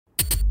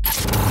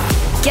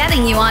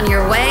Getting you on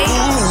your way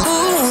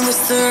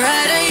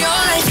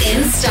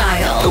in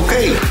style.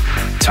 Okay,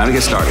 time to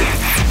get started.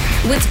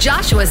 With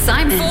Joshua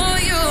Simon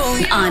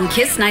on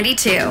Kiss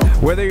 92.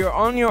 Whether you're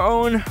on your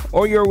own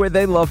or you're with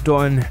a loved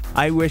one,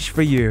 I wish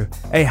for you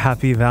a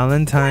happy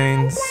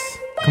Valentine's.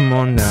 Come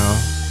on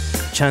now.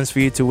 Chance for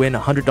you to win a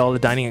 $100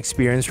 dining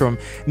experience from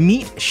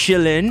Meat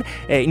Shillin,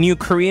 a new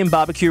Korean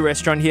barbecue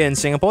restaurant here in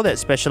Singapore that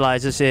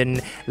specializes in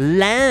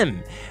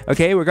lamb.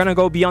 Okay, we're gonna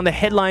go beyond the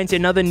headlines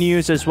in other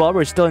news as well.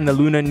 We're still in the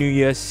Lunar New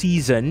Year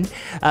season.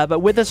 But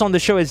with us on the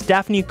show is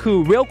Daphne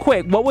Khoo. Real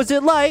quick, what was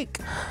it like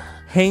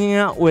hanging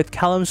out with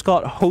Callum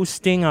Scott,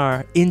 hosting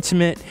our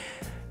intimate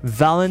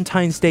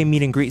Valentine's Day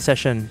meet and greet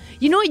session?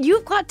 You know,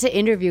 you've got to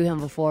interview him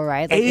before,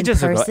 right? Like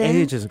ages in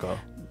person. ago.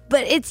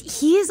 But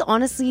he is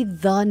honestly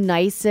the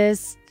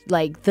nicest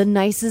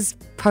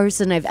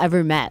person I've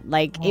ever met.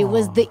 Like, it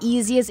was the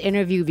easiest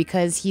interview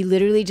because he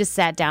literally just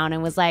sat down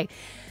and was like,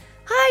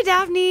 "Hi,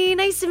 Daphne,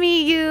 nice to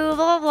meet you," blah,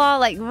 blah, blah.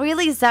 Like,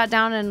 really sat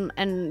down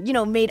and you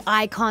know, made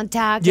eye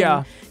contact. Yeah.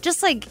 And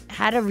just, like,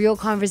 had a real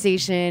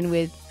conversation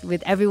with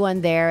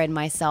everyone there and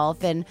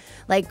myself. And,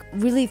 like,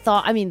 really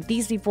thought, I mean,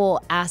 these people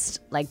asked,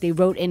 like, they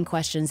wrote in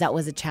questions. That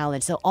was a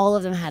challenge. So all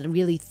of them had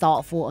really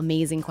thoughtful,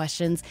 amazing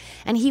questions.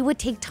 And he would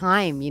take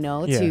time, you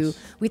know,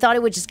 we thought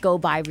it would just go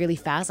by really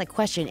fast, like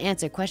question,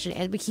 answer.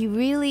 But he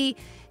really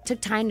took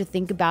time to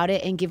think about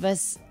it and give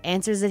us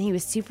answers. And he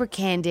was super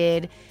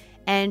candid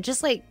and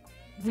just, like,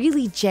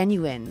 really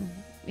genuine.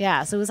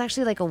 Yeah, so it was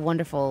actually like a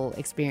wonderful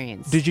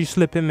experience. Did you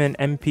slip him an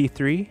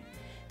MP3?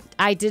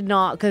 I did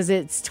not, because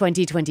it's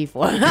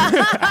 2024.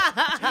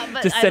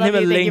 Just send him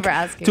a link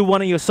to one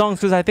of your songs,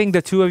 because I think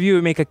the two of you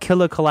would make a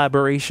killer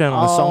collaboration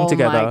on a song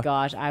together. Oh my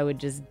gosh, I would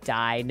just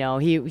die. No,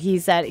 he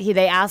said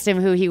they asked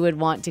him who he would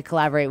want to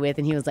collaborate with,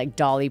 and he was like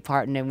Dolly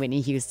Parton and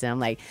Whitney Houston.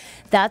 I'm like,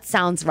 that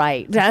sounds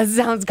right. That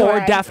sounds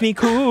correct. Or Daphne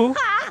Khoo.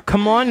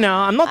 Come on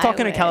now. I'm not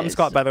talking to Callum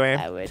Scott, by the way.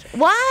 I wish.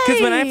 Why?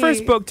 Because when I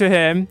first spoke to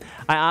him,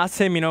 I asked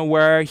him, you know,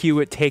 where he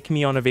would take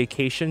me on a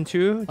vacation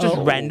to, just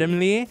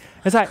randomly.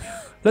 It's like,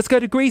 let's go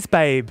to Greece,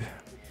 babe.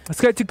 Let's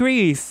go to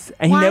Greece.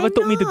 And he never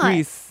took me to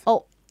Greece.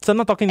 Oh. So I'm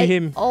not talking to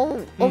him.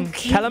 Oh,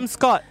 okay. Callum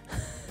Scott.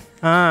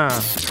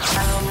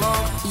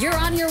 You're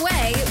on your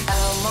way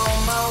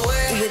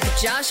with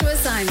Joshua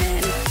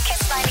Simon.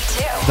 Kiss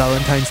 92.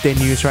 Valentine's Day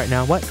news right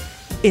now. What?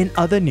 In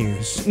other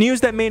news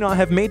that may not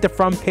have made the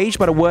front page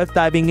but are worth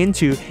diving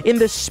into. In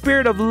the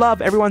spirit of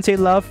love, everyone say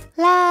love.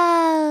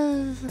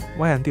 Love.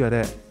 Why until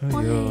that?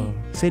 Oh, yo.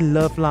 Say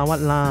love lah.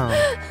 What love?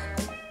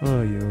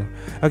 Oh, yo.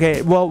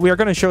 Okay, well, we are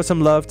going to show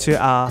some love to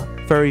our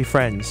furry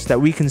friends that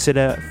we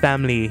consider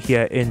family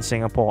here in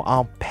Singapore,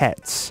 our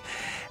pets.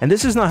 And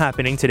this is not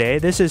happening today.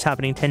 This is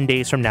happening 10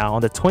 days from now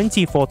on the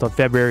 24th of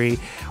February,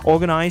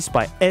 organized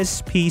by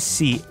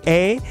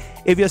SPCA.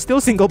 If you're still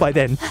single by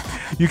then,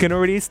 you can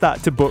already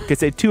start to book.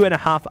 It's a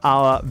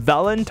 2.5-hour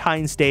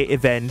Valentine's Day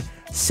event.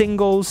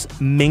 Singles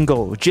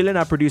Mingle. Jillian,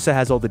 our producer,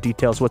 has all the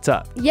details. What's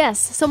up? Yes,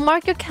 so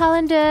mark your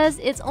calendars.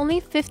 It's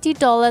only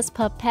 $50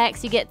 per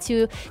pax. You get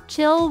to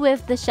chill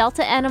with the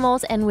shelter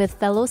animals and with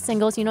fellow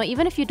singles. You know,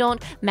 even if you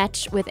don't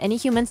match with any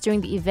humans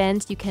during the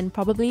event, you can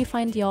probably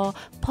find your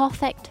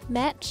perfect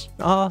match.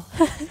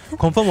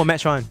 Confirm will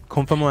match one.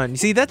 Confirm one. You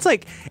see, that's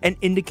like an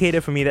indicator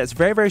for me. That's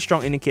very, very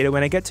strong indicator.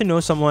 When I get to know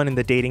someone in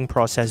the dating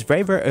process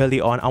very, very early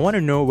on, I want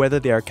to know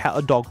whether they're a cat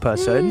or dog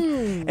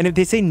person. And if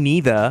they say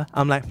neither,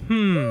 I'm like,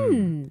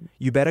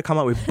 you better come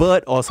up with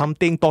bird or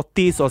something,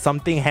 tortoise or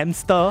something,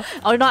 hamster.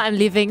 Or not, I'm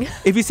leaving.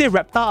 If you say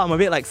reptile, I'm a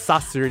bit like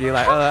sus already.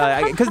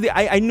 Like, because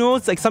I know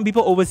it's like some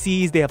people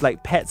overseas, they have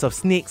like pets of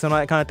snakes and all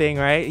that kind of thing,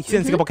 right? Here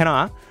in Singapore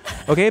cannot,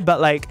 okay?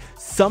 But like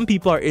some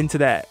people are into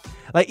that.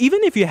 Like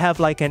even if you have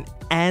like an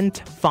ant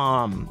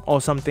farm or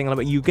something,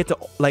 like you get to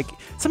like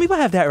some people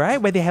have that, right?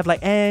 Where they have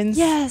like ants.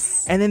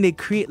 Yes. And then they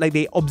create like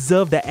they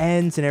observe the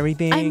ants and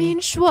everything. I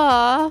mean,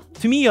 sure.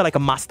 To me, you're like a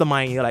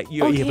mastermind. You're like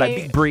you have like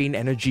big brain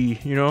energy,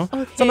 you know?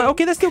 Okay. So I'm like,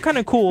 okay, that's still kind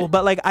of cool.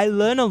 But like I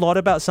learn a lot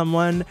about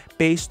someone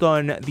based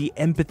on the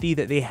empathy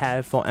that they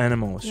have for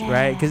animals,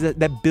 right? Because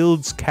that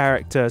builds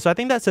character. So I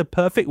think that's a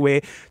perfect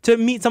way to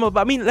meet someone.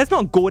 I mean, let's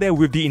not go there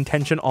with the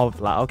intention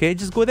of okay?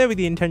 Just go there with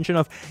the intention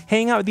of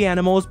hanging out with the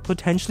animals,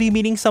 potentially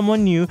meeting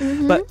someone new,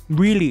 but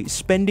really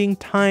spending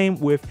time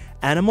with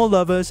animal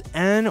lovers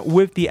and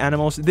with the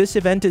animals. This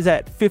event is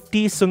at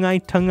 50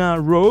 Sungai Tengah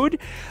Road,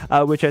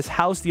 which has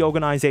housed the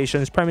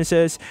organization's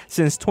premises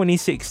since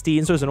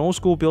 2016. So it's an old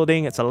school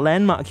building. It's a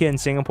landmark here in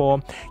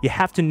Singapore. You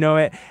have to know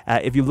it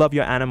if you love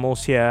your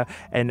animals here.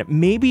 And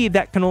maybe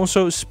that can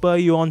also spur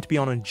you on to be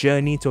on a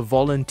journey to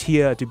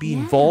volunteer, to be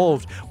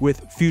involved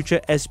with future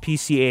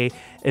SPCA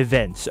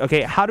events.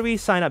 Okay, how do we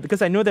sign up?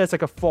 Because I know there's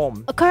like a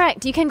form.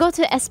 Correct. You can go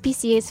to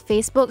SPCA's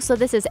Facebook. So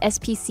this is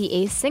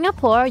SPCA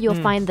Singapore. You'll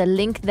find the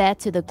link there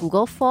to the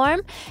Google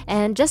form.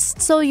 And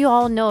just so you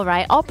all know,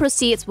 right, all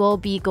proceeds will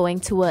be going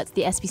towards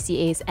the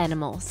SPCA's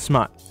animals.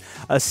 Smart.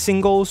 A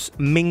singles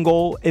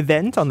mingle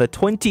event on the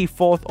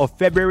 24th of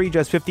February,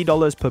 just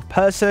 $50 per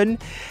person,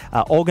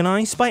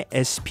 organized by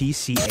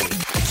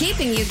SPCA.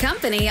 Keeping you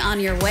company on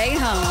your way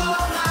home.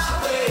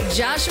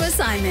 Joshua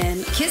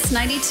Simon, Kiss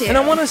 92. And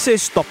I want to say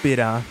stop it,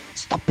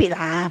 Stop it,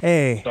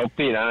 Hey. Stop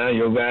it,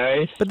 you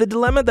guys. But the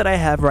dilemma that I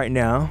have right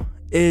now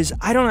is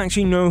I don't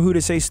actually know who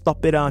to say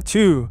stop it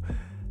to.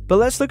 But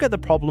let's look at the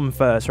problem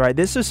first, right?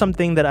 This is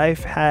something that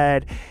I've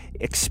had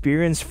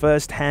experienced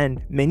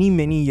firsthand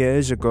many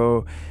years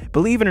ago.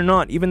 Believe it or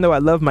not, even though I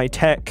love my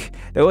tech,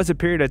 there was a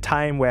period of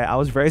time where I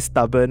was very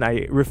stubborn.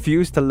 I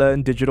refused to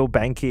learn digital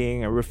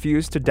banking. I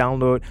refused to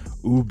download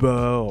Uber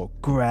or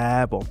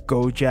Grab or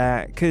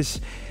Gojek.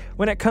 Because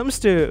when it comes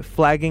to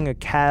flagging a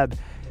cab,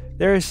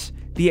 there's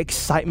the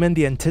excitement,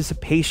 the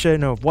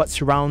anticipation of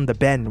what's around the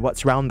bend,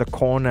 what's around the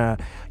corner.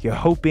 You're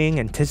hoping,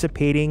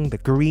 anticipating the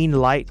green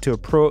light to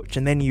approach,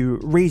 and then you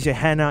raise your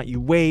hand out, you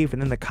wave,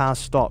 and then the car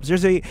stops.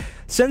 There's a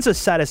sense of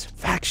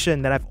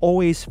satisfaction that I've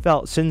always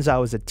felt since I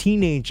was a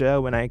teenager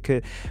when I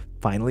could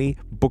finally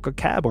book a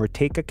cab or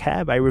take a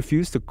cab. I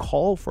refused to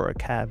call for a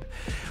cab.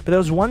 But there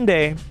was one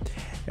day,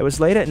 it was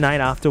late at night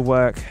after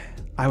work.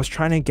 I was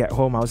trying to get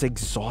home. I was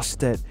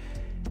exhausted.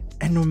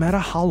 And no matter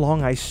how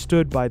long I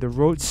stood by the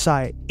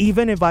roadside,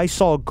 even if I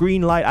saw a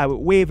green light, I would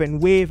wave, and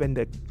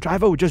the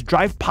driver would just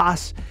drive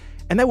past.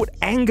 And that would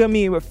anger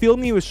me. It would fill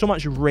me with so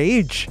much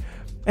rage.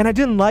 And I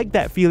didn't like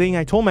that feeling.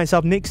 I told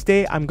myself next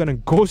day, I'm going to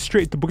go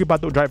straight to Bukit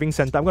Batok Driving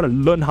Center. I'm going to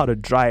learn how to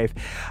drive.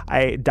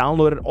 I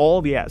downloaded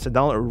all the apps. I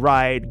downloaded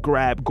Ride,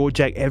 Grab,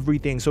 Gojek,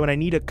 everything. So when I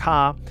need a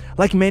car,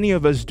 like many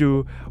of us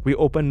do, we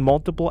open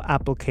multiple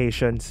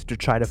applications to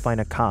try to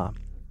find a car.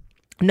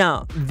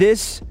 Now,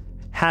 this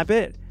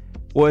habit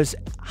was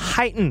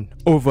heightened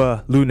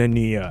over Lunar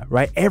New Year,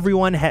 right?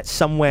 Everyone had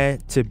somewhere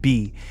to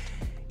be.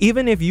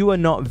 Even if you were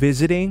not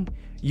visiting,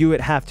 you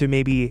would have to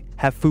maybe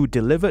have food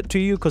delivered to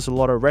you because a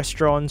lot of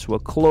restaurants were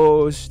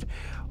closed,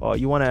 or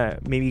you want to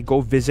maybe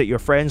go visit your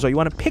friends, or you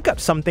want to pick up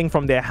something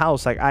from their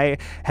house. Like I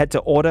had to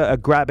order a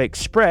Grab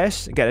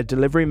Express, get a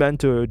delivery man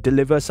to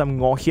deliver some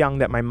ngoh hiang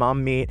that my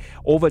mom made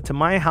over to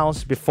my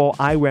house before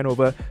I went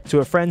over to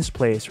a friend's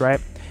place,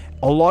 right?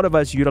 A lot of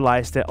us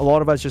utilized it. A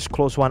lot of us just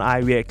closed one eye.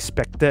 We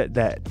expected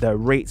that the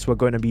rates were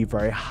going to be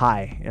very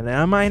high. And then,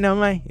 never mind.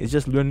 It's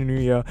just Lunar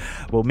New Year.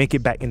 We'll make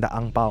it back in the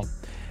ang pao.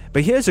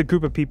 But here's a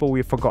group of people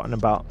we've forgotten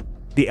about.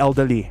 The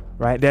elderly,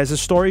 right? There's a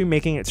story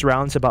making its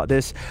rounds about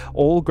this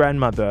old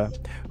grandmother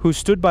who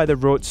stood by the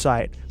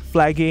roadside,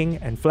 flagging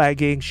and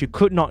flagging. She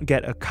could not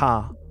get a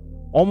car.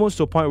 Almost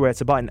to a point where it's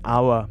about an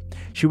hour.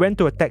 She went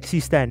to a taxi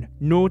stand.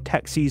 No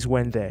taxis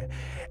went there.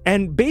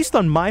 And based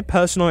on my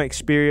personal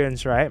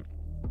experience, right?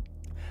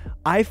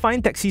 I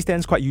find taxi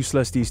stands quite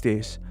useless these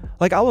days.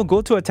 Like I will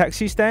go to a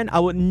taxi stand, I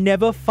would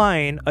never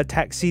find a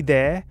taxi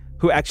there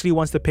who actually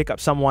wants to pick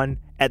up someone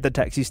at the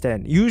taxi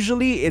stand.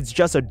 Usually it's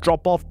just a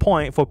drop-off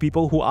point for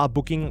people who are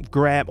booking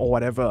Grab or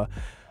whatever.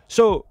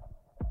 So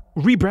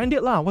rebrand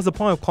it lah. What's the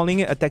point of calling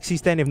it a taxi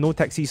stand if no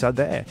taxis are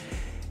there?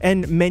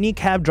 And many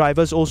cab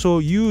drivers also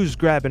use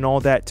Grab and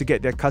all that to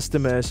get their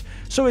customers.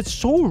 So it's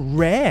so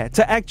rare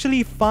to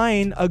actually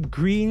find a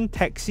green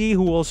taxi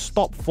who will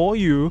stop for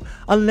you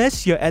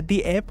unless you're at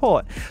the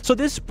airport. So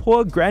this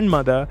poor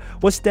grandmother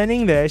was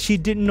standing there. She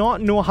did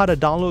not know how to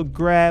download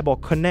Grab or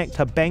connect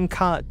her bank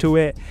card to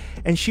it.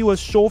 And she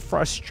was so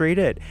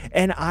frustrated.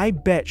 And I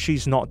bet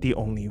she's not the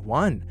only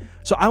one.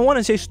 So I want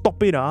to say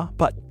stop it,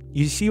 but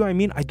you see what I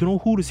mean? I don't know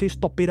who to say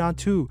stop it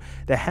to.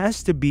 There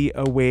has to be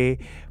a way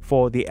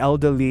for the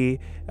elderly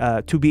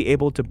to be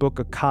able to book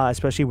a car,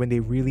 especially when they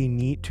really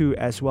need to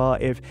as well.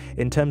 If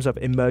in terms of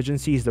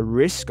emergencies, the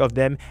risk of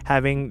them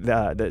having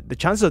the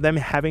chances of them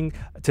having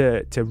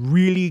to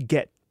really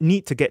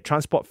need to get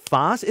transport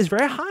fast is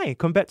very high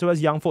compared to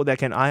us young folk that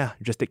can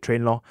just take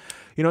train law.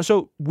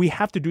 So we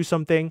have to do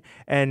something,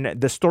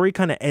 and the story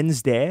kind of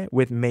ends there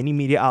with many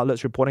media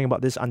outlets reporting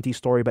about this auntie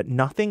story, but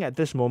nothing at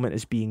this moment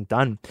is being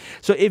done.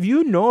 So if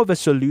you know of a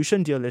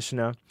solution, dear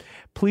listener,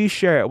 please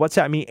share it.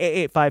 WhatsApp me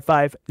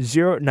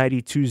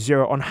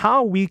 8855-0920 on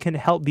how we can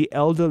help the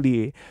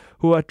elderly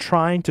who are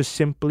trying to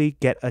simply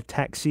get a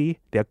taxi.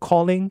 They're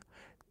calling,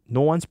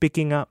 no one's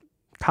picking up,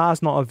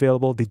 car's not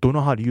available, they don't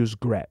know how to use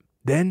Grab.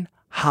 Then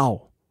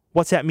how?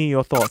 WhatsApp me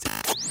your thoughts.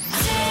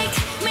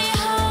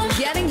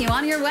 Getting you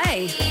on your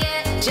way.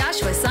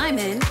 Joshua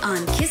Simon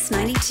on Kiss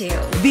 92.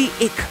 The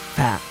ick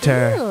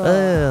factor.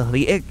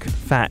 The ick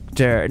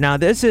factor. Now,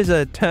 this is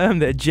a term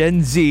that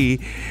Gen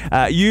Z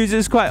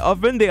uses quite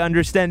often. They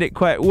understand it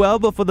quite well,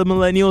 but for the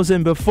millennials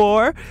and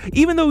before,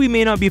 even though we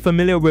may not be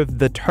familiar with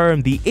the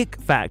term, the ick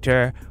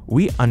factor,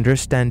 we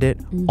understand it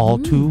all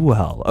too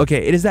well.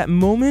 Okay, it is that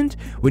moment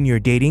when you're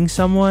dating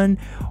someone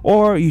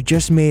or you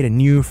just made a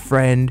new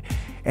friend,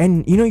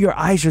 and your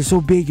eyes are so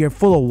big, you're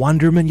full of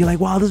wonderment. You're like,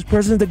 wow, this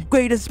person's the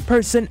greatest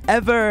person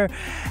ever.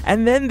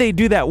 And then they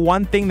do that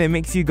one thing that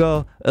makes you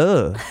go,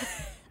 ugh.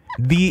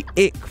 The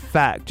ick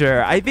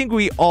factor. I think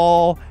we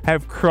all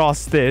have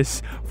crossed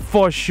this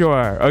for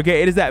sure.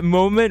 Okay, it is that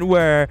moment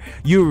where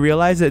you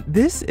realize that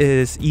this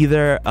is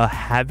either a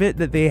habit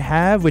that they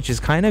have, which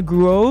is kind of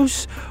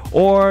gross,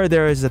 or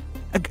there is a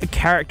a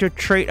character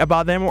trait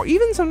about them, or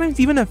even sometimes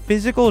even a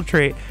physical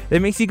trait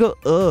that makes you go,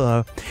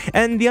 ugh.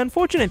 And the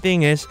unfortunate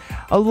thing is,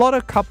 a lot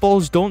of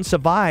couples don't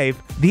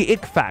survive the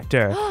ick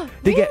factor.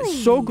 They get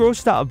so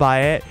grossed out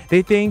by it,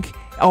 they think,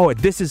 oh,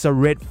 this is a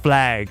red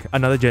flag,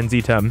 another Gen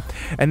Z term.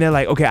 And they're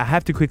like, okay, I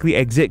have to quickly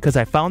exit because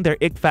I found their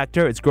ick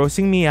factor. It's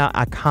grossing me out.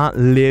 I can't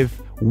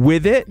live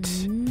with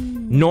it.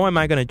 Nor am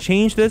I going to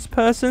change this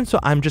person, so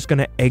I'm just going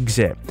to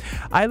exit.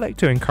 I like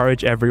to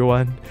encourage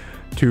everyone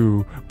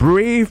to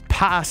brave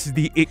past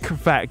the ick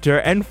factor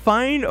and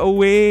find a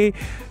way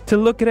to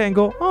look at it and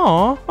go,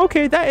 oh,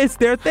 okay, that is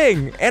their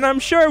thing. And I'm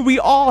sure we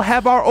all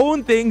have our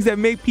own things that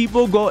make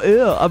people go,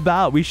 ew,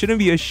 about. We shouldn't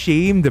be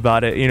ashamed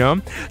about it, you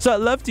know? So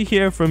I'd love to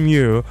hear from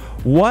you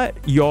what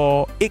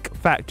your ick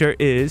factor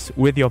is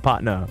with your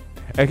partner.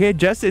 Okay,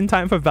 just in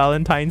time for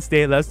Valentine's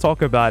Day, let's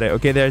talk about it.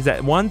 Okay, there's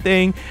that one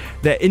thing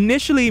that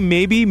initially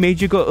maybe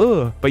made you go,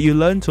 ugh, but you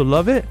learn to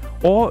love it,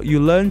 or you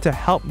learn to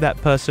help that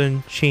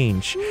person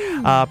change.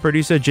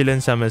 Producer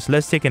Jillian Summers,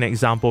 let's take an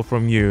example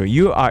from you.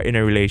 You are in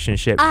a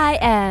relationship. I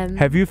am.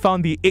 Have you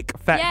found the ick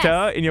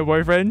factor in your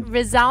boyfriend?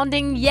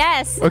 Resounding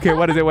yes. Okay,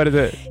 what is it? What is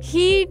it?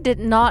 He did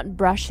not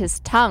brush his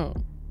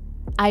tongue.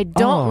 I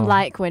don't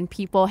like when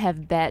people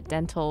have bad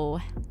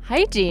dental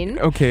hygiene.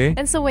 Okay.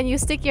 And so when you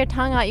stick your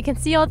tongue out, you can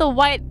see all the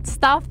white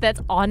stuff that's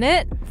on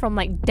it from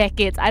like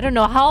decades. I don't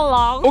know how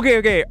long.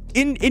 Okay.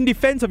 In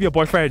defense of your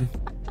boyfriend,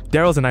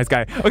 Daryl's a nice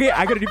guy. Okay,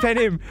 I gotta defend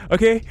him.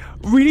 Okay,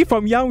 really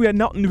from young we're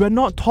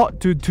not taught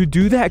to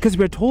do that because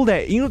we're told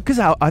that, you know, because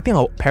I think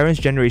our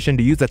parents' generation,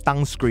 they use the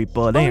tongue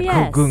scraper. Then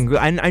yes.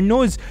 I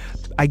know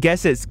I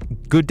guess it's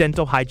good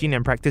dental hygiene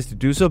and practice to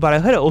do so, but I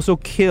heard it also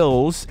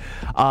kills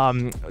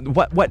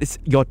what is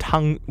your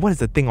tongue, what is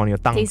the thing on your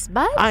tongue? Taste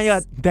buds? Yeah,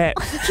 that.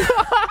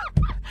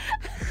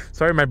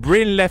 Sorry, my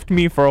brain left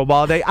me for a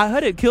while there. I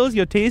heard it kills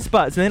your taste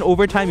buds, and then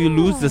over time you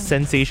lose the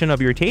sensation of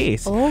your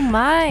taste. Oh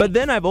my. But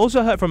then I've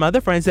also heard from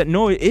other friends that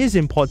no, it is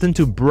important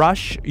to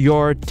brush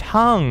your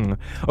tongue.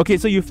 Okay,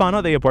 so you found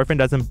out that your boyfriend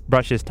doesn't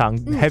brush his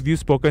tongue. Have you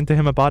spoken to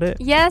him about it?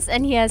 Yes,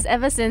 and he has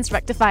ever since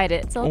rectified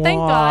it. So thank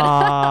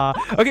God.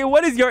 Okay,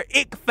 what is your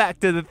ick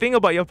factor? The thing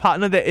about your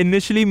partner that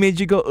initially made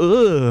you go,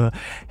 ugh.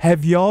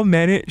 Have y'all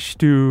managed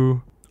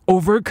to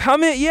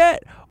overcome it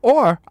yet?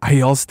 Or are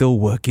y'all still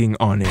working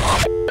on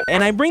it?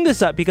 And I bring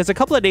this up because a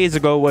couple of days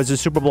ago was the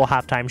Super Bowl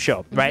halftime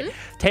show, right?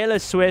 Taylor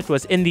Swift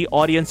was in the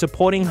audience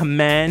supporting her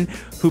man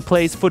who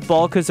plays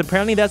football, because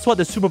apparently that's what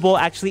the Super Bowl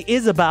actually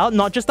is about,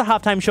 not just the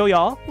halftime show,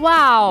 y'all.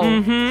 Wow.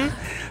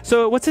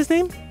 So what's his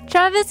name?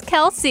 Travis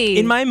Kelce.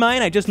 In my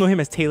mind, I just know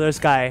him as Taylor's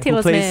guy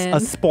Taylor's who plays man. a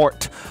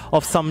sport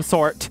of some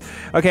sort.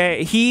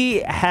 Okay, he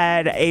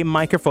had a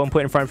microphone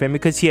put in front of him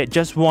because he had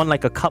just won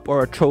like a cup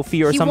or a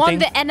trophy or He something. won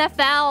the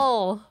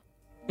NFL.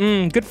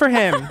 Good for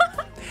him.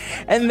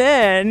 And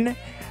then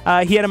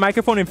he had a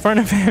microphone in front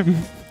of him.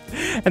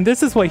 And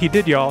this is what he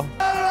did, y'all.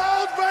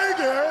 Las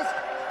Vegas!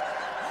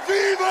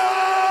 Viva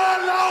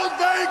Las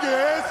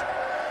Vegas!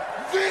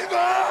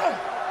 Viva!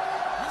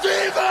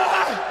 Viva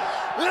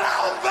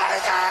Las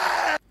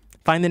Vegas!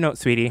 Find the note,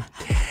 sweetie.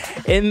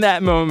 In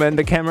that moment,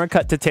 the camera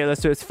cut to Taylor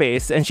Swift's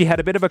face and she had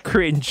a bit of a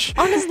cringe.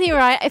 Honestly,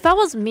 right? If that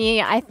was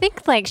me, I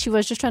think like she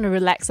was just trying to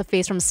relax her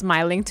face from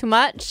smiling too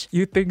much.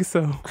 You think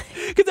so?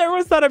 Because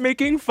everyone started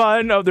making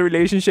fun of the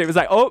relationship. It's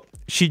like, oh,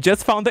 she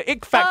just found the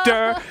ick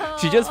factor.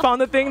 She just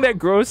found the thing that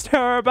grossed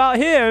her about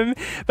him.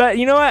 But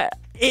you know what?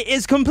 It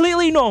is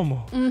completely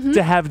normal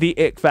to have the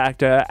ick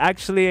factor.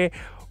 Actually,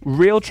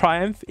 real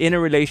triumph in a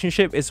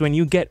relationship is when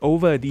you get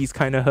over these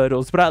kind of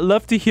hurdles. But I'd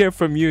love to hear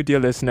from you, dear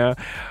listener.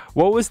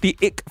 What was the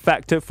ick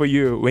factor for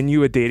you when you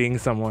were dating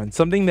someone?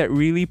 Something that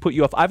really put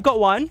you off. I've got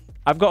one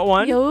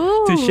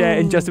Yo. to share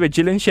in just a bit.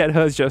 Jillian shared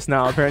hers just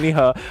now. Apparently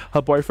her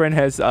boyfriend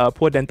has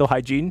poor dental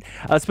hygiene.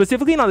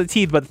 Specifically not the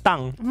teeth, but the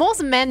tongue.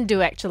 Most men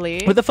do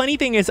actually. But the funny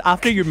thing is,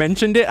 after you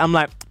mentioned it, I'm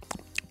like,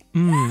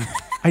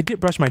 I did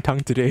brush my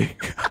tongue today.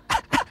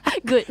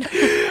 Good.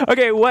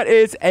 Okay, what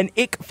is an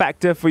ick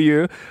factor for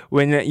you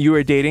when you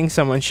were dating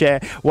someone? Share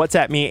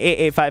WhatsApp me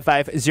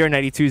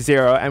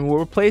 8855-0920 and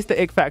we'll replace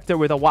the ick factor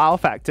with a wow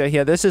factor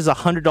here. This is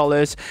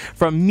 $100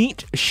 from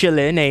Meat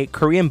Shillin, a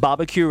Korean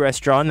barbecue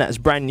restaurant that's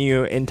brand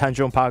new in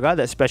Tanjong Pagar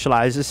that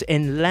specializes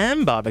in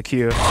lamb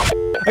barbecue.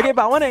 Okay,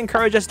 but I want to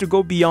encourage us to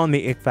go beyond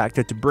the ick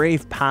factor, to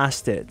brave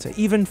past it, to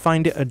even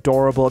find it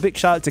adorable. A big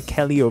shout out to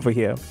Kelly over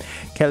here.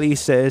 Kelly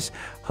says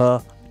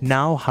her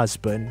now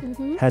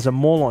husband has a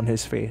mole on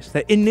his face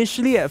that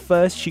initially at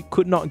first she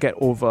could not get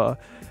over.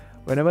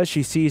 Whenever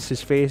she sees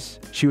his face,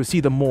 she will see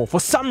the mole. For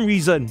some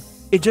reason,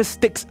 it just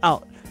sticks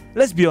out.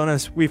 Let's be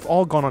honest, we've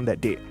all gone on that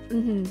date.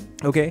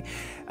 Okay?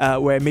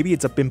 Where maybe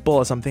it's a pimple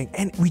or something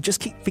and we just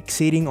keep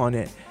fixating on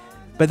it.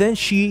 But then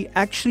she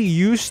actually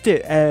used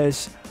it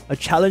as a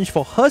challenge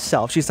for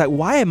herself. She's like,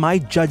 why am I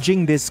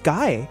judging this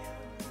guy?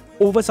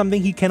 over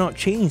something he cannot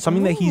change,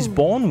 something that he's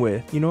born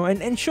with,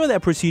 and sure, there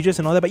are procedures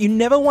and all that, but you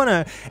never want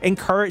to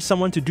encourage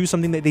someone to do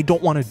something that they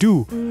don't want to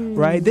do,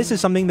 right? This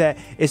is something that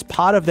is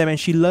part of them, and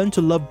she learned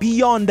to love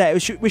beyond that,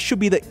 which should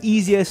be the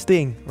easiest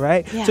thing,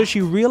 right? Yeah. So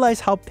she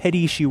realized how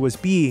petty she was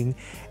being,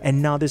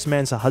 and now this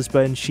man's her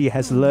husband. She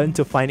has learned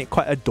to find it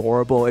quite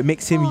adorable. It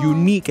makes him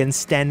unique and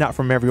stand out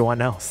from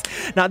everyone else.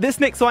 Now, this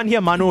next one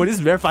here, Mano, this is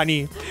very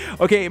funny.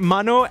 Okay,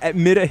 Mano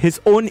admitted his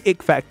own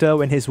ick factor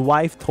when his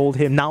wife told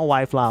him, now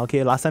wife lah,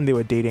 okay, last time they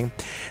were dating.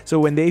 So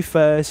when they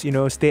first,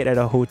 stayed at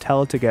a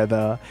hotel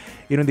together,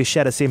 they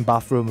share the same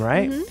bathroom,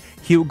 right?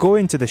 He would go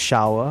into the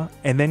shower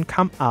and then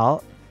come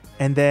out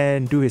and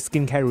then do his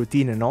skincare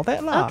routine and all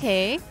that lah.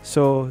 Okay.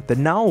 So the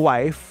now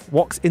wife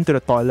walks into the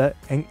toilet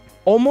and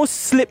almost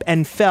slipped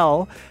and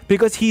fell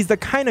because he's the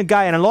kind of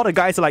guy, and a lot of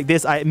guys are like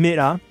this, I admit,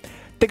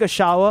 take a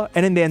shower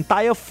and then the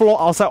entire floor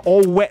outside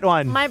all wet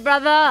one. My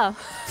brother.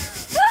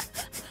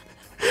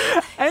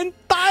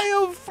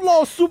 Entire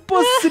floor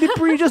super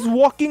slippery, just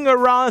walking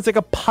around. It's like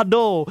a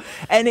puddle,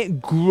 and it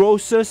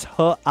grosses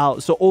her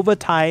out. So over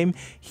time,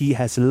 he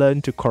has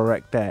learned to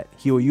correct that.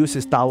 He will use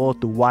his towel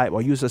to wipe,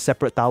 or use a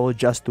separate towel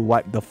just to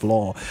wipe the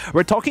floor.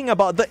 We're talking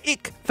about the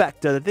ick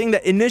factor, the thing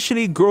that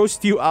initially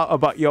grossed you out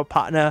about your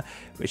partner,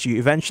 which you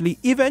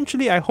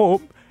eventually, I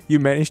hope, you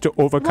managed to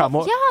overcome.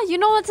 Well, yeah, you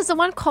know what is the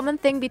one common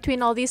thing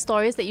between all these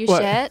stories that you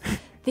shared?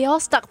 They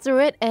all stuck through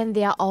it and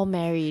they are all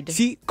married.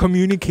 See,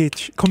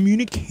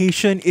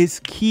 communication is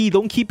key.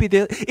 Don't keep it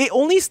there. It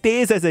only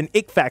stays as an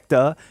ick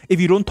factor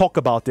if you don't talk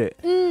about it.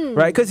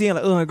 Right? Because you're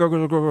like, oh,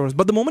 gross.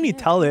 But the moment you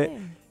tell it,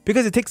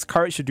 because it takes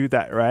courage to do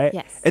that, right?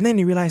 Yes. And then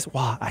you realize,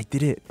 wow, I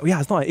did it. Oh, yeah,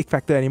 it's not an ick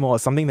factor anymore.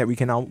 It's something that we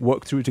can now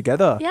work through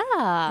together.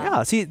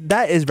 Yeah, see,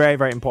 that is very,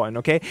 very important,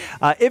 okay?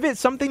 If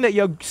it's something that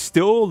you're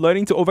still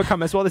learning to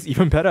overcome as well, that's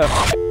even better.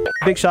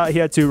 Big shout out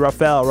here to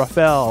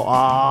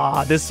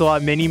Rafael. This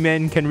one, many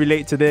men can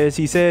relate to this.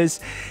 He says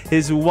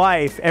his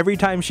wife, every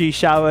time she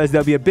showers,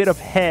 there'll be a bit of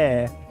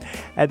hair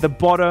at the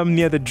bottom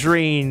near the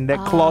drain that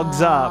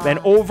clogs up, and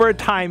over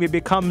time it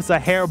becomes a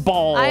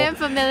hairball. I am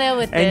familiar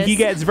with this. And he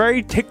gets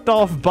very ticked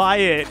off by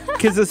it,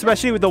 because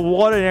especially with the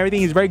water and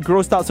everything, he's very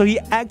grossed out. So he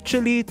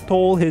actually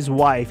told his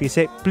wife, he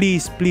said,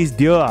 please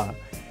dear,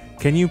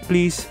 can you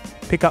please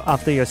pick up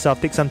after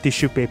yourself, take some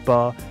tissue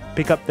paper,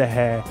 pick up the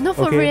hair. No,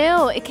 for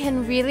real. It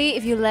can really,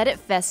 if you let it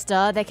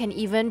fester, there can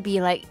even be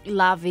like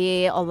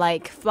larvae or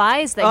like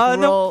flies that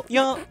grow.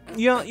 No,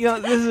 yeah,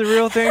 this is a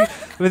real thing.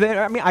 But then,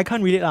 I mean, I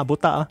can't read it,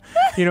 botak,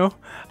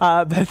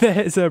 but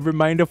there's a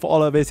reminder for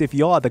all of us. If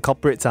you are the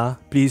culprits,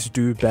 please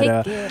do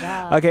better. Pick it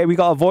up. Okay, we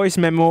got a voice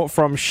memo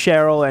from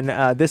Cheryl,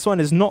 and this one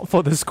is not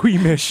for the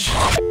squeamish.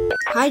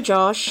 Hi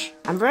Josh,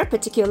 I'm very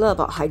particular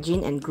about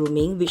hygiene and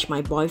grooming, which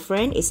my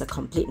boyfriend is a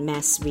complete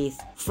mess with.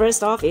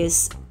 First off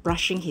is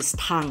brushing his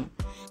tongue.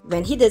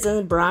 When he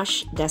doesn't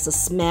brush, there's a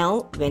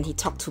smell when he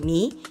talks to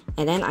me,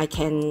 and then I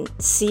can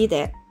see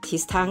that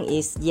his tongue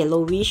is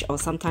yellowish or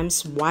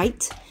sometimes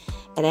white,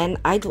 and then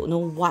I don't know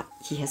what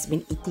he has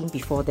been eating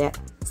before that.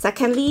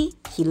 Secondly,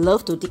 he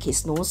loves to dig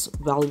his nose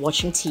while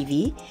watching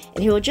TV,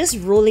 and he will just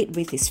roll it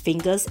with his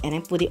fingers and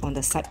then put it on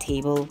the side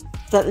table.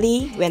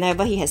 Thirdly,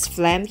 whenever he has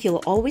phlegm, he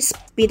will always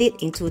spit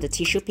it into the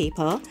tissue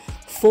paper,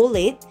 fold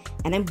it,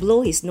 and then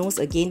blow his nose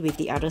again with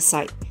the other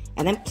side,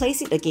 and then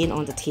place it again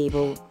on the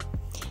table.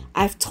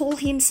 I've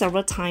told him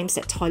several times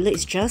that toilet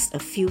is just a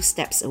few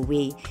steps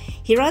away.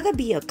 He'd rather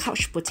be a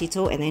couch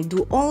potato and then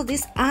do all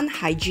these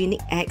unhygienic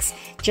acts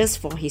just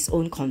for his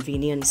own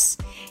convenience.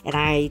 And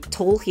I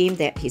told him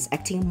that he's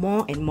acting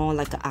more and more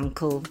like an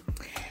uncle.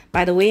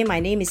 By the way,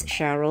 my name is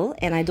Cheryl,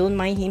 and I don't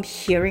mind him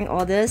hearing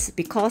all this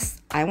because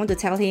I want to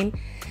tell him,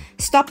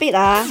 stop it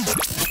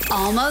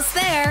Almost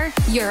there.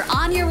 You're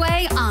on your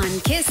way on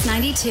Kiss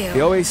 92.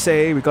 They always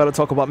say we got to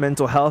talk about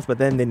mental health, but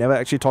then they never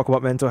actually talk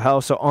about mental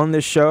health. So on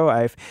this show,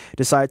 I've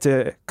decided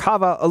to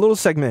carve out a little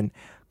segment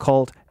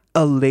called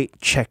A Late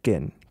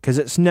Check-In, because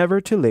it's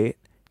never too late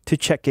to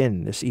check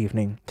in this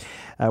evening,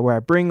 where I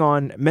bring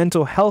on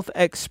mental health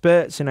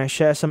experts and I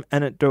share some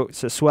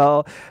anecdotes as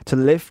well to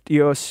lift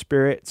your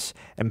spirits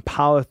and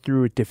power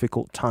through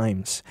difficult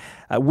times.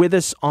 With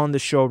us on the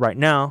show right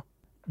now,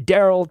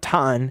 Daryl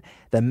Tan,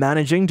 the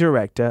managing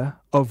director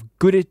of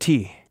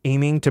Goodity,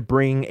 aiming to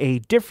bring a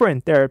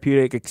different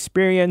therapeutic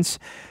experience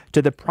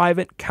to the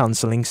private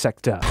counseling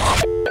sector.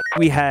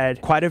 We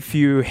had quite a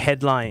few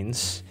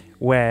headlines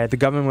where the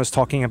government was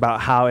talking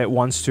about how it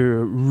wants to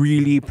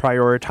really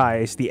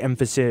prioritize the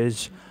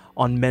emphasis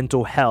on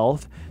mental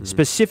health,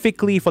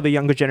 specifically for the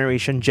younger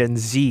generation, Gen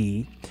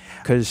Z,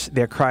 because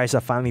their cries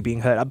are finally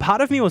being heard. A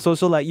part of me was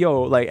also like,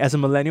 as a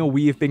millennial,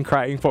 we've been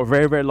crying for a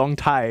very, very long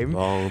time.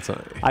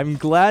 I'm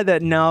glad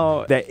that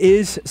now there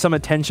is some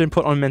attention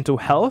put on mental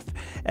health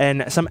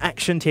and some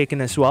action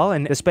taken as well.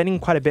 And they're spending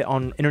quite a bit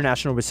on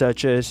international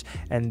researchers.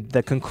 And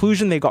the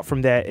conclusion they got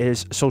from there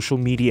is social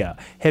media,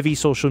 heavy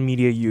social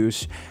media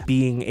use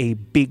being a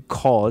big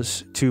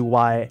cause to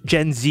why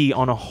Gen Z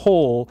on a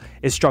whole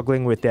is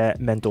struggling with their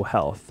mental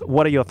health.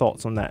 What are your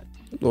thoughts on that?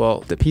 Well,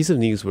 the piece of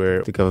news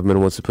where the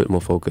government wants to put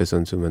more focus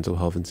onto mental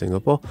health in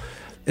Singapore,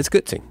 it's a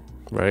good thing.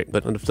 right?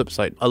 But on the flip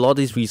side, a lot of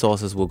these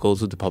resources will go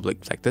to the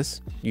public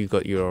sectors. You've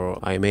got your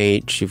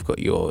IMH, you've got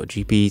your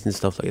GPs and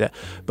stuff like that.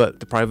 But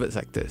the private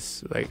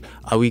sectors, like,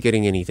 are we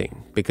getting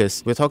anything?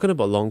 Because we're talking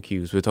about long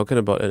queues. We're talking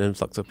about an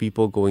influx of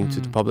people going to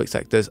the public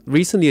sectors.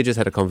 Recently, I just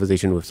had a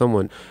conversation with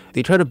someone.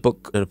 They try to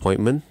book an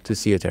appointment to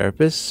see a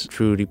therapist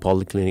through the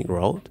polyclinic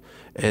route.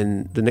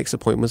 And the next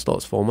appointment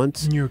slots 4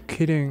 months. You're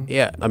kidding.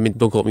 Yeah, I mean,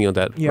 don't quote me on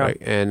that, Yeah. right?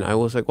 And I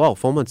was like, wow,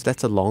 4 months,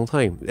 that's a long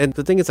time. And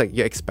the thing is, like,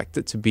 you're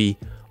expected to be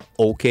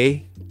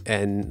okay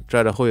and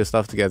try to hold your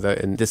stuff together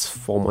in this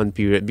 4-month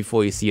period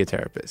before you see a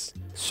therapist.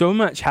 So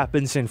much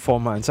happens in 4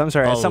 months. I'm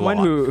sorry, A as someone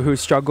lot. who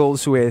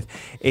struggles with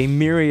a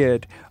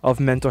myriad of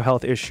mental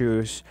health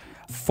issues,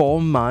 4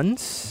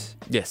 months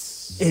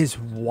Yes. is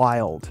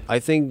wild. I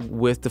think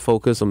with the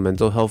focus on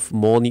mental health,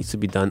 more needs to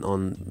be done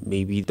on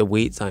maybe the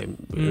wait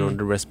time, you know,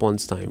 the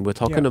response time. We're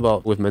talking Yeah.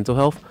 about with mental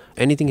health,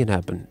 anything can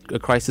happen. A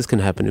crisis can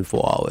happen in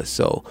 4 hours.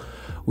 So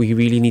we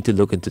really need to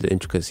look into the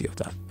intricacy of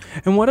that.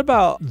 And what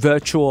about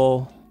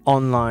virtual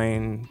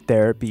online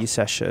therapy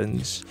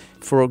sessions?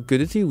 For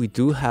Goodity, we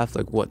do have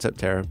like WhatsApp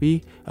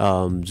therapy,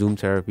 Zoom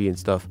therapy and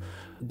stuff.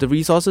 The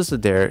resources are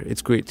there,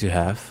 it's great to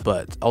have,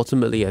 but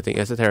ultimately I think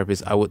as a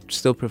therapist I would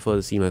still prefer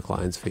to see my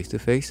clients face to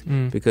face,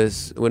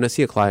 because when I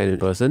see a client in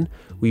person,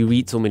 we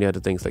read so many other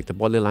things like the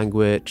body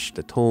language,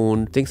 the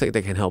tone, things like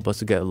that can help us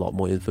to get a lot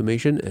more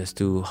information as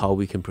to how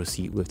we can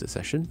proceed with the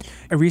session.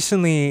 I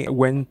recently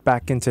went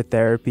back into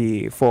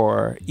therapy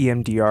for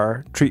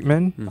EMDR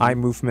treatment, eye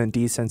movement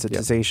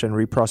desensitization,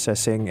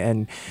 reprocessing,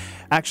 and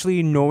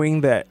actually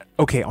knowing that,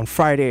 okay, on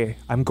Friday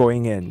I'm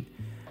going in.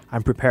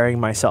 I'm preparing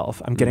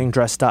myself. I'm getting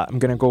dressed up. I'm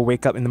going to go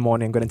wake up in the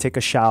morning. I'm going to take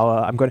a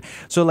shower.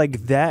 So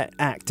like that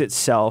act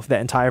itself, that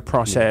entire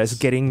process,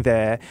 getting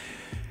there,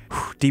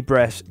 deep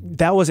breaths,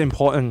 that was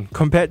important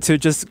compared to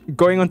just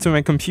going onto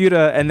my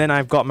computer and then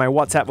I've got my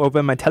WhatsApp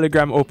open, my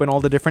Telegram open, all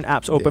the different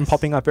apps open,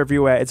 popping up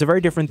everywhere. It's a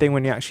very different thing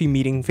when you're actually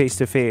meeting face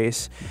to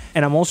face.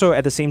 And I'm also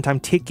at the same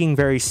time taking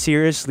very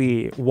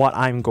seriously what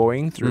I'm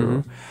going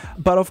through.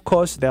 But of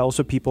course, there are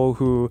also people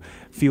who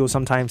feel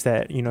sometimes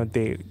that, you know,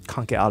 they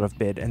can't get out of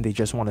bed and they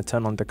just want to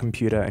turn on the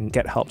computer and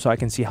get help. So I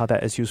can see how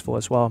that is useful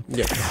as well.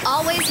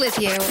 Always with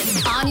you,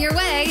 on your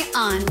way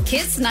on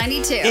Kiss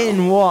 92.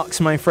 In walks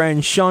my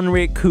friend Sean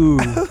Rick Koo.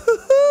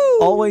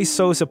 Always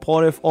so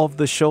supportive of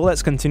the show.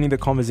 Let's continue the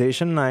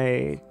conversation.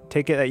 I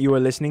take it that you were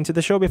listening to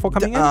the show before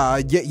coming in?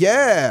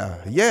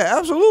 Yeah,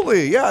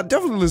 absolutely. Yeah, I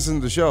definitely listen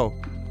to the show.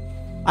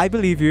 I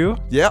believe you.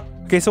 Yep.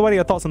 Okay, so what are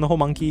your thoughts on the whole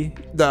monkey?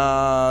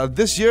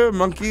 This year,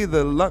 monkey,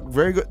 the luck,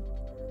 very good.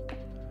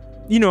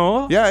 You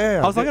know?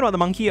 Yeah. I was talking about the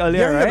monkey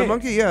earlier, right? The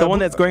monkey, yeah. The one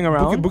that's going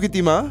around. Bukit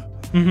Timah.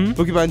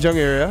 Bukit Panjang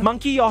area.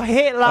 Monkey your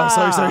head lah.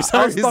 Sorry.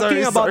 I was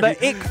talking about the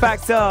ick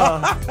factor.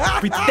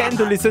 Pretend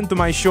to listen to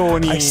my show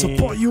ni. I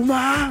support you,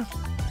 ma.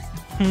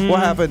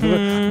 What happened?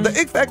 The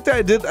ick factor,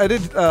 I did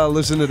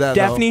listen to that.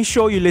 Daphne's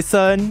show you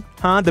listen.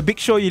 The big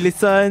show you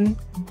listen.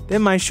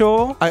 Then my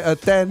show. I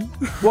attend.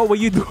 What were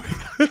you doing?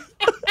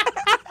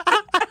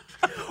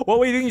 What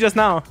were you doing just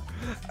now?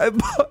 I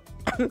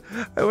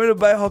went to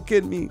buy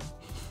Hokkien mee.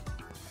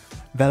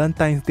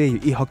 Valentine's Day, you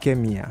eat Hokkien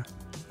mee.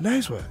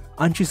 Nice one.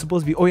 Aren't you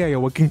supposed to be? Oh yeah, you're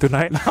working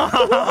tonight. What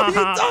are you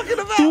talking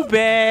about? Too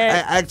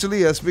bad.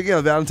 Actually, speaking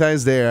of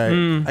Valentine's Day,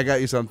 I got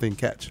you something.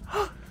 Catch.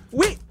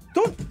 Wait,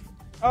 don't.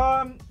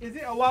 Is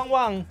it a wang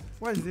wang?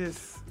 What is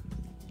this?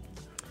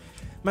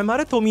 My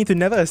mother told me to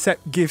never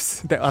accept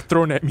gifts that are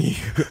thrown at me.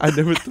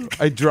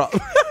 I dropped.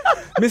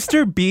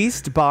 Mr.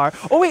 Beast bar.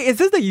 Oh wait, is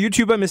this the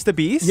YouTuber Mr.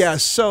 Beast? Yeah,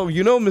 so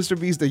you know Mr.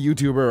 Beast, the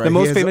YouTuber, right? The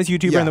most famous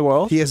YouTuber in the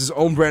world? He has his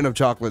own brand of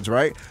chocolates,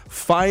 right?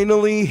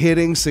 Finally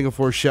hitting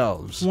Singapore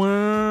shelves.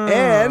 Wow.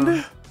 And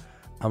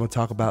I'm going to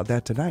talk about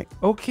that tonight.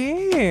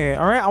 Okay.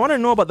 All right. I want to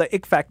know about the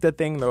ick factor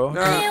thing though.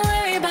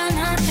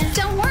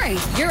 Don't worry,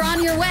 you're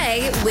on your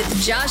way with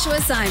Joshua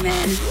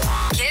Simon.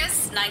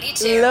 Kiss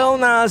 92. Lil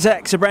Nas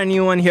X, a brand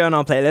new one here on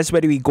our playlist.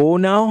 Where do we go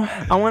now?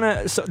 I want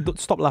to...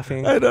 stop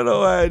laughing. I don't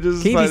know why. I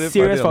just Can you be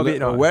serious for a bit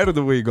now? Where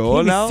do we go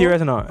Can you now? be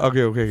serious or not?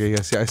 Okay.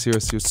 Yes, yeah,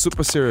 serious.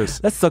 Super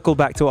serious. Let's circle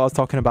back to what I was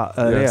talking about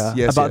earlier.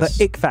 Yes, about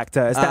the ick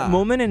factor. It's that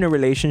moment in a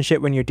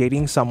relationship when you're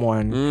dating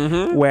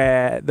someone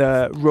where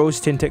the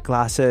rose-tinted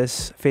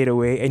glasses fade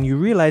away and you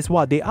realize,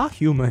 wow, they are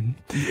human.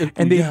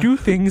 And they do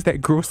things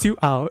that gross you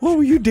out. What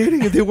were you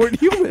dating if they weren't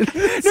human?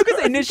 No,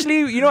 because initially,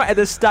 you know, at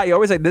the start, you're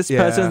always like, this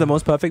person is the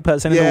most perfect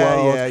person in the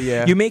world.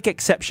 Yeah. You make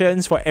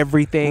exceptions for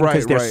everything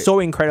because they're so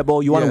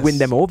incredible. You want to win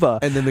them over.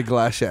 And then the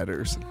glass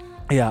shatters.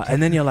 Yeah,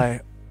 and then you're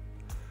like,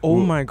 oh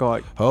my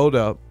God. Hold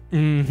up.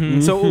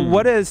 So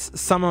what is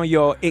some of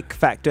your ick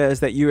factors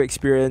that you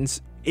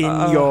experience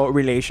in your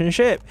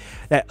relationship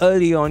that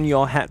early on you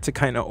all had to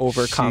kind of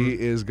overcome? She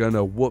is going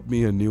to whoop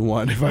me a new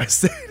one if I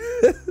say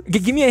Okay,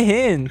 give me a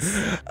hint.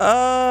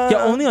 You're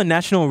only on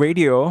national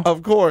radio.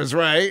 Of course,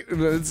 right?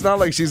 It's not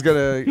like she's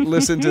gonna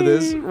listen to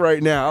this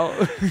right now.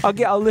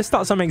 Okay, I'll list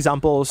out some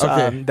examples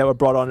Okay. that were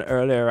brought on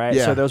earlier, right?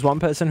 Yeah. So there was one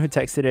person who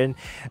texted in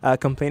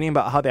complaining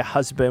about how their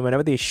husband,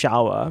 whenever they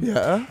shower,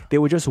 Yeah. they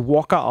would just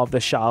walk out of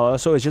the shower,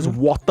 so it's just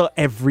water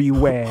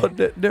everywhere.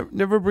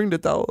 Never bring the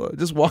towel.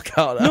 Just walk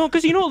out. No,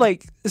 because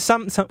like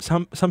some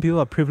people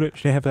are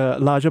privileged. They have a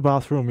larger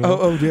bathroom. You know?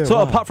 Oh, yeah. So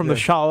wow, apart from the yeah.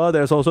 shower,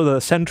 there's also the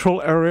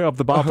central area of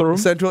the bathroom.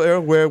 Central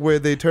area where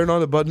they turn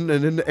on the button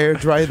and then the air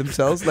dry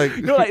themselves. Like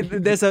Like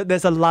there's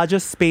a larger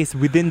space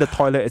within the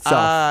toilet itself.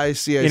 I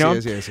see. I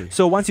see.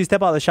 So once you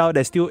step out of the shower,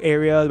 there's still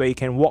areas where you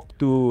can walk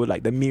to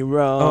like the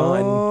mirror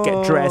and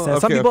get dressed. And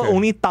some okay, people okay.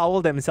 only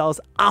towel themselves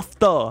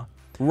after,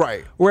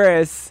 Right.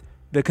 whereas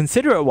the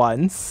considerate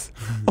ones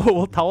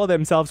will towel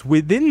themselves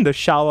within the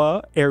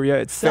shower area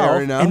itself,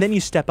 Fair enough. and then you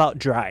step out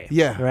dry.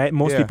 Yeah, right.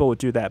 Most yeah. people would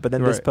do that, but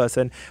then this Right.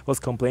 person was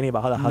complaining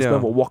about how the husband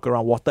Yeah. will walk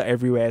around water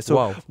everywhere. So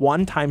Wow.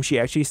 one time she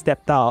actually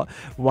stepped out,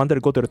 wanted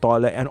to go to the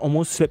toilet, and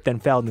almost slipped and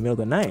fell in the middle of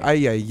the night. Ay.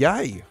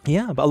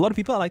 Yeah, but a lot of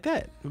people are like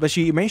that. But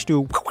she managed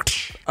to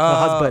her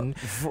husband.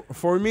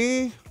 For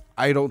me,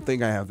 I don't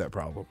think I have that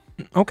problem.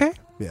 Okay.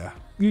 Yeah.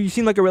 You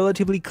seem like a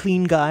relatively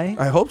clean guy.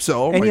 I hope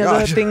so. Oh Any my other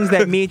gosh. things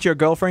that made your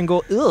girlfriend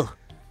go, ugh?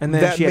 And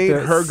then that she had made to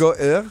her go,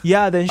 ugh?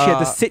 Yeah, then she had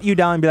to Uh, sit you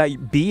down and be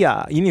like,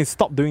 Bia, you need to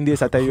stop doing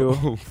this, I tell you.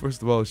 Oh,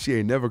 first of all, she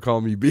ain't never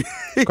called me B.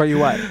 Call you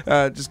what?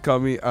 Just call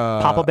me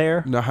Papa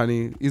Bear? No,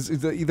 honey. It's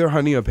either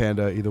honey or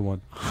panda, either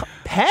one.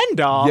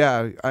 Panda?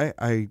 Yeah,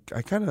 I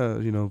kind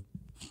of,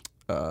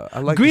 I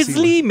like to see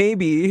Grizzly,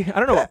 maybe. I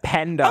don't know about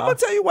panda. I'm gonna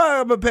tell you why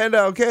I'm a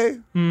panda, okay?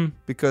 Hmm.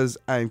 Because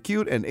I'm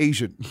cute and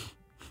Asian.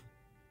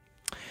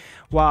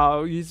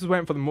 Wow, you just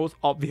went for the most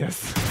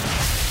obvious.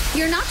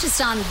 You're not just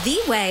on the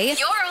way,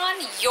 you're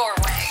on your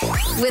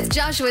way. With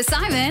Joshua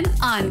Simon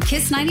on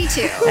Kiss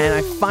 92. And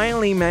I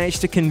finally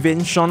managed to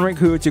convince Sean Rick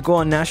Hu to go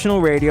on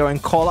national radio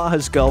and call out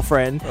his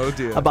girlfriend Oh,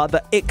 dear. about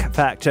the ick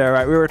factor,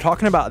 right? We were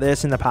talking about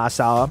this in the past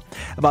hour,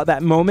 about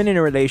that moment in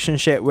a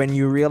relationship when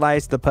you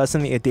realize the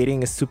person that you're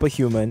dating is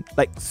superhuman,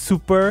 like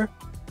super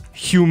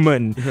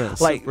human.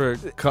 Like super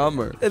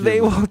calmer. they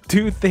will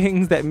do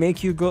things that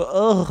make you go,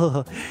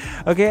 ugh.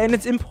 Okay, and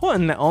it's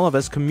important that all of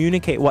us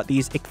communicate what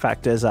these ick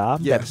factors are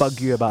Yes. that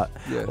bug you about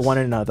Yes. one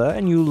another,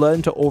 and you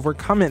learn to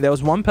overcome it. There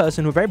was one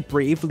person who very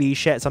bravely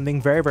shared something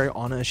very, very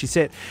honest. She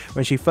said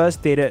when she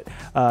first dated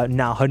her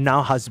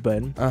now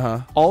husband,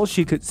 all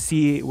she could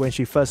see when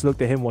she first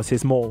looked at him was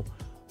his mole.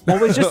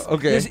 Always just,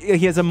 Okay.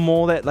 he has a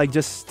mole that like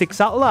just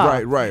sticks out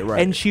loud. Right.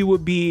 And she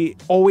would be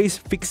always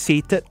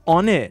fixated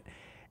on it.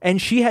 And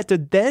she had to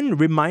then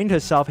remind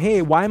herself,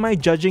 hey, why am I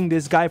judging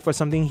this guy for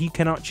something he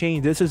cannot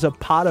change? This is a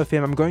part of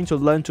him. I'm going to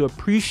learn to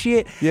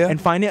appreciate and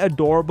find it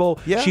adorable.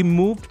 Yeah. She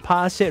moved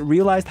past it,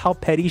 realized how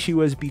petty she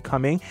was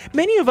becoming.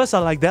 Many of us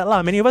are like that,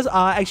 lah. Many of us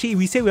are actually,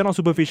 we say we're not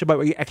superficial, but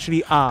we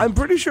actually are. I'm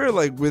pretty sure,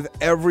 like, with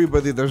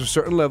everybody, there's a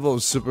certain level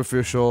of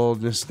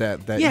superficialness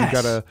that Yes.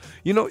 you gotta,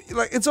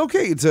 like, it's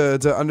okay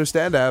to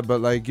understand that, but,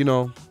 like,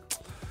 you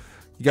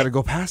gotta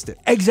go past it.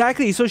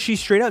 Exactly. So she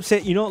straight up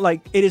said,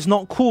 like, it is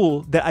not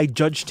cool that I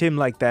judged him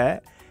like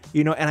that,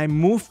 and I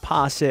moved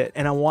past it.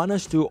 And I want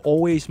us to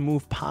always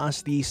move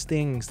past these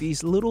things,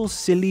 these little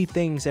silly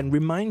things, and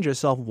remind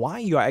yourself why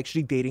you're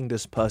actually dating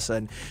this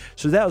person.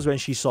 So that was when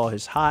she saw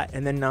his heart,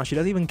 and then now she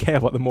doesn't even care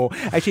about the mole.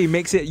 Actually, it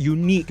makes it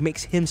unique,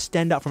 makes him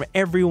stand out from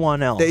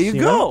everyone else. There you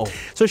know? go.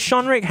 So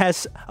Sean Rick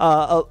has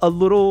a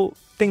little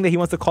thing that he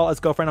wants to call his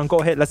girlfriend on. Go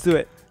ahead, let's do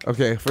it.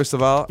 Okay, first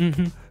of all,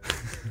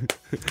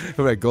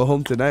 I'm like, go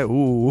home tonight.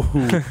 Ooh.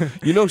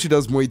 She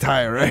does Muay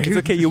Thai, right? It's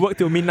okay, you work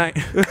till midnight.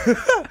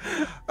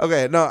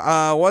 Okay,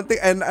 no, one thing,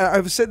 and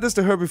I've said this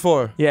to her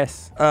before.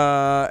 Yes.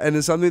 And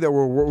it's something that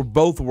we're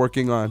both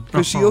working on.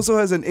 Because she also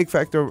has an ick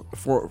factor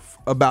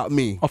about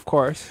me. Of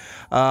course.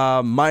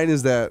 Mine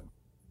is that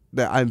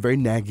I'm very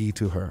naggy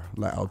to her.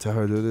 Like, I'll tell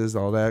her to do this,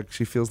 all that.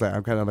 She feels like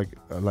I'm kind of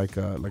like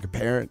a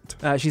parent.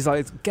 She's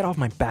like, get off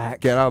my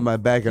back. Get out of my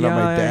back and not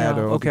my Yeah, dad.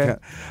 yeah. Or Okay.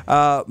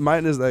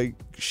 Mine is like,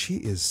 she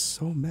is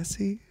so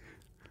messy.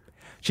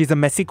 She's a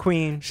messy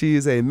queen. She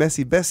is a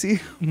messy Bessie.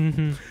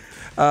 Mm-hmm.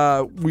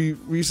 We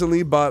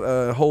recently bought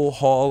a whole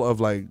haul of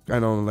like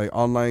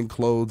online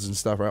clothes and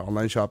stuff, right?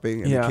 Online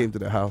shopping, and Yeah. it came to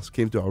the house,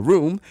 came to our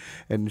room,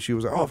 and she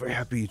was like, "Oh, very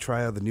happy you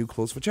try out the new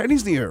clothes for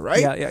Chinese New Year,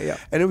 right?" Yeah.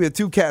 And then we had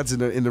 2 cats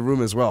in the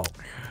room as well.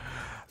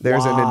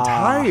 There's an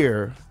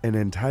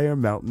entire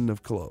mountain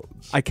of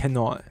clothes, I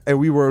cannot. and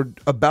we were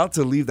about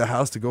to leave the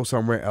house to go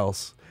somewhere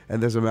else.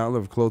 And there's a mountain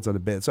of clothes on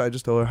the bed. So I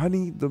just told her,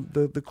 honey,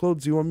 the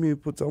clothes you want me to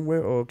put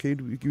somewhere? Or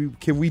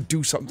can we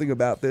do something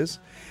about this?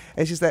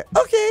 And she's like,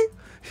 okay.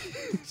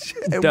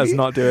 And Does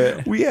not do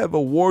it. We have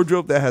a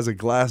wardrobe that has a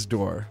glass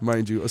door,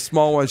 mind you, a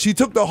small one. She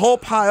took the whole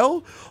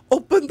pile,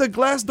 opened the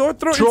glass door,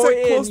 throw Throw it it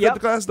inside, in, closed yep. the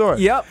glass door.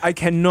 Yep, I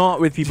cannot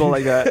with people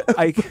like that.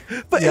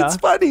 But it's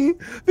funny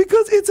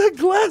because it's a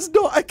glass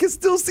door. I can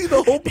still see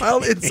the whole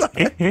pile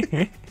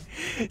inside.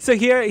 So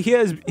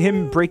here's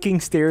him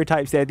breaking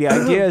stereotypes there. The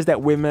idea is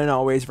that women are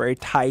always very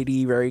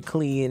tidy, very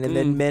clean, and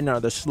then men are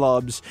the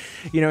slobs.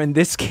 You know, in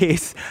this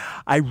case,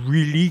 I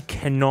really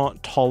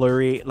cannot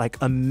tolerate like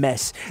a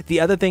mess. The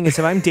other thing is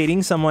if I'm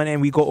dating someone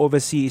and we go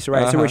overseas,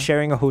 right? So we're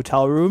sharing a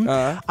hotel room,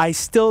 I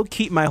still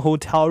keep my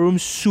hotel room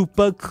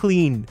super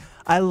clean.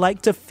 I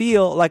like to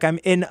feel like I'm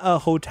in a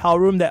hotel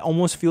room that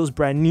almost feels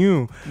brand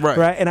new.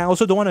 Right. And I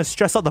also don't want to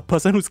stress out the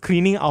person who's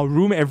cleaning our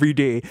room every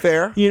day.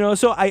 Fair. You know,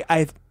 so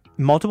I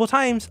multiple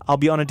times I'll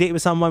be on a date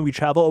with someone, we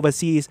travel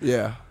overseas.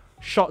 Yeah.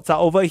 Shorts are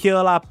over here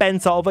lah,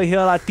 pants are over here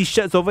lah,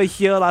 t-shirts over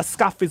here lah,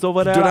 scarf is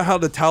over there. Do you know lah. how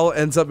the towel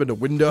ends up in the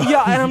window?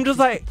 Yeah, and I'm just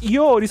like,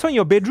 yo, this one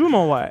your bedroom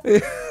or what?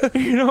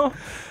 You know?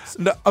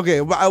 No, okay,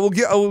 but I will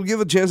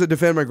give a chance to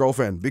defend my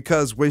girlfriend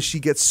because when she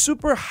gets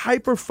super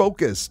hyper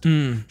focused,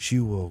 she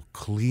will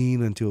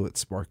clean until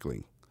it's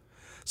sparkling.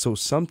 So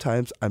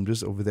sometimes I'm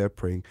just over there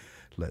praying,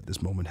 let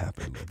this moment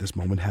happen, let this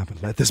moment happen,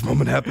 let this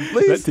moment happen,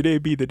 please. Let today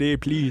be the day,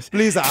 please.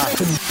 Please.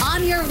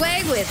 On Your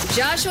Way with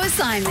Joshua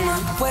Simon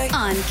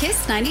on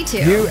Kiss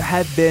 92. You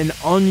have been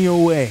on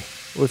your way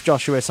with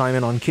Joshua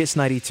Simon on Kiss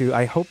 92.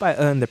 I hope I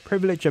earned the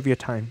privilege of your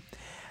time.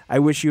 I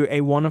wish you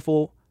a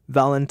wonderful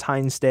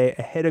Valentine's Day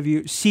ahead of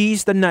you.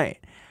 Seize the night.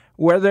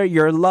 Whether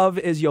your love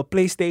is your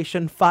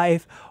PlayStation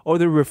 5 or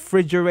the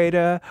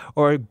refrigerator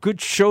or a good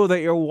show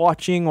that you're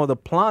watching or the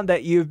plant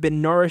that you've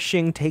been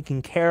nourishing,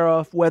 taking care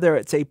of, whether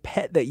it's a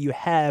pet that you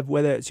have,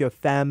 whether it's your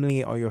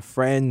family or your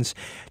friends,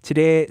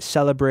 today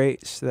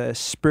celebrates the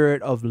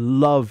spirit of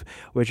love,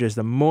 which is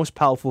the most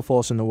powerful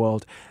force in the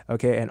world.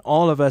 Okay, and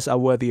all of us are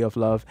worthy of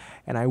love,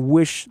 and I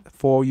wish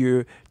for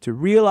you to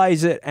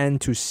realize it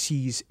and to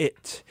seize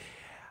it.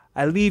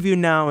 I leave you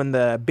now in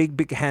the big,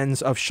 big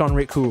hands of Sean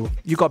Rick Hu.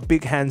 You got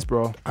big hands,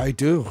 bro. I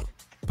do,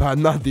 but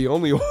I'm not the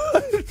only one.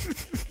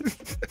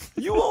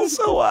 You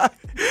also are.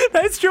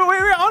 That's true. Wait,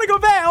 I want to go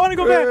back.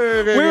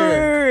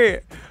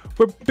 Wait.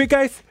 We're big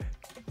guys.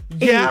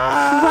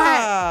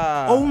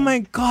 Yeah. Oh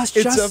my gosh.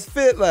 It's a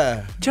fit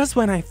lah. Just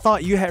when I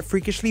thought you had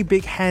freakishly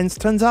big hands,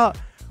 turns out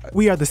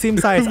we are the same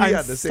size. We I'm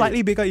are the same.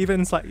 slightly bigger,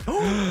 even slightly.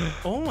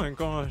 Oh my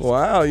gosh.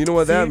 Wow, you know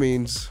what that See?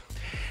 means.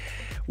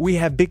 We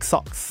have big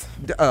socks.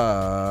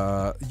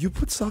 You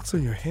put socks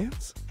on your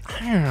hands? I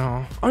don't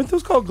know. Aren't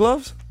those called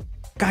gloves?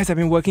 Guys, I've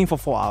been working for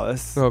 4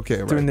 hours.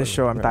 Okay, doing this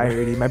show. I'm tired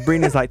already. My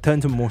brain is like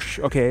turned to mush.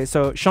 Okay,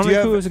 so Sean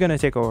Rick Hu is going to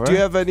take over. Do you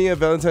have any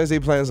Valentine's Day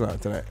plans now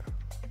tonight?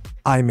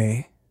 I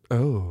may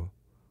Oh.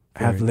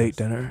 have late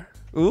dinner.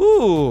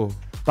 Ooh.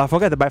 But I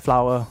forgot to buy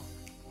flour.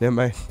 Never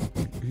mind.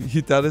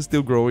 You thought it's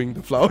still growing.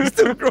 The flower's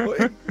still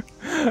growing.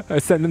 I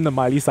send in the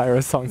Miley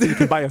Cyrus song so you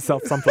can buy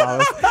yourself some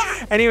flowers.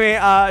 Anyway,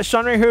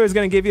 Sean Rick Hu is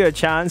going to give you a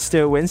chance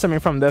to win something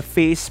from the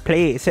Face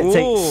Place. It's a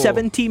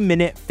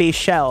 70-minute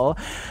facial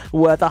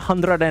worth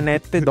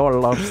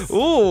 $180.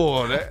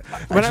 Ooh.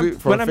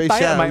 When I'm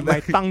tired,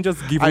 my tongue just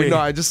gives away. I know.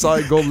 I just saw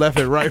it go left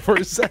and right for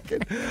a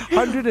second.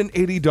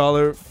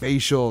 $180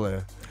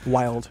 facial.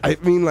 Wild. I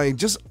mean, like,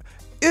 just...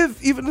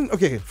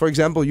 Okay, for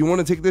example, you want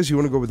to take this, you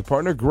want to go with a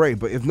partner, great.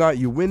 But if not,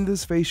 you win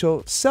this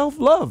facial.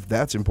 Self-love,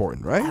 that's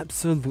important, right?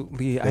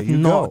 Absolutely. I've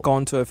not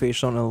gone to a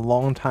facial in a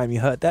long time.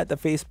 You heard that? The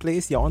Face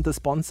Place, you want to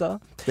sponsor?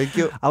 Thank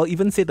you. I'll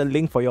even say the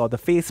link for you,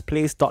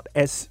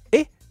 thefaceplace.s.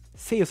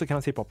 Say you also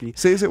cannot say properly.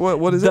 Say it.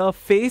 What is it?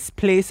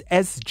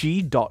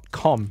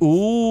 Thefaceplacesg.com.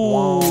 Ooh.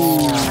 Wow.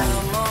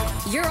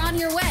 You're on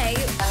your way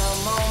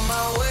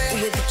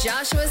with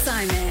Joshua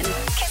Simon.